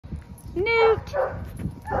Knute.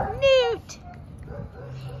 Knute.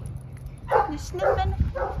 You sniffing?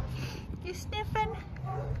 You sniffing?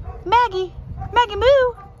 Maggie. Maggie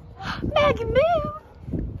moo. Maggie moo.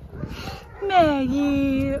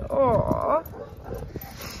 Maggie. Aww.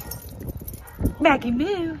 Maggie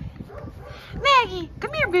moo. Maggie,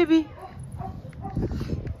 come here, baby.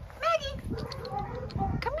 Maggie,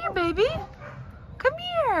 come here, baby. Come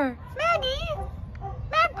here, Maggie.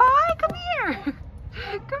 Magpie, come here.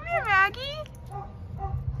 Come here, Maggie.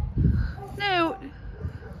 No.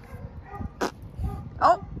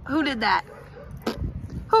 Oh, who did that?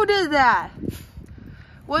 Who did that?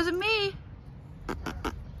 Wasn't me.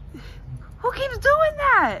 Who keeps doing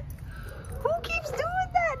that? Who keeps doing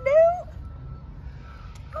that, Knute?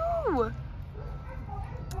 Who?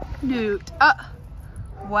 Knute.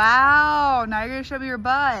 Wow. Now you're gonna show me your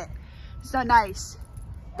butt. It's not nice.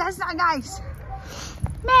 That's not nice.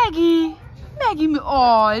 Maggie. Maggie.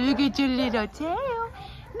 Oh, look at your little tail.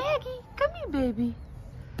 Maggie, come here, baby.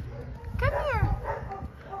 Come here.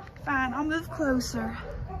 Fine, I'll move closer.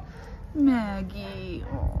 Maggie.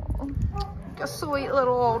 Oh, you sweet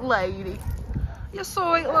little old lady. You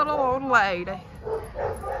sweet little old lady.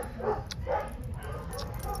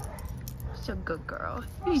 She's a good girl.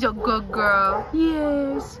 She's a good girl.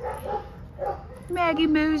 Yes. Maggie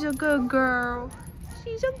Moo's a good girl.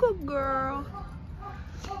 She's a good girl.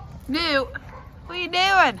 Knute, what are you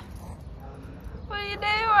doing? What are you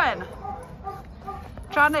doing?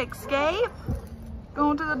 Trying to escape?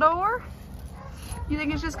 Going to the door? You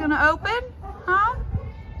think it's just gonna open? Huh?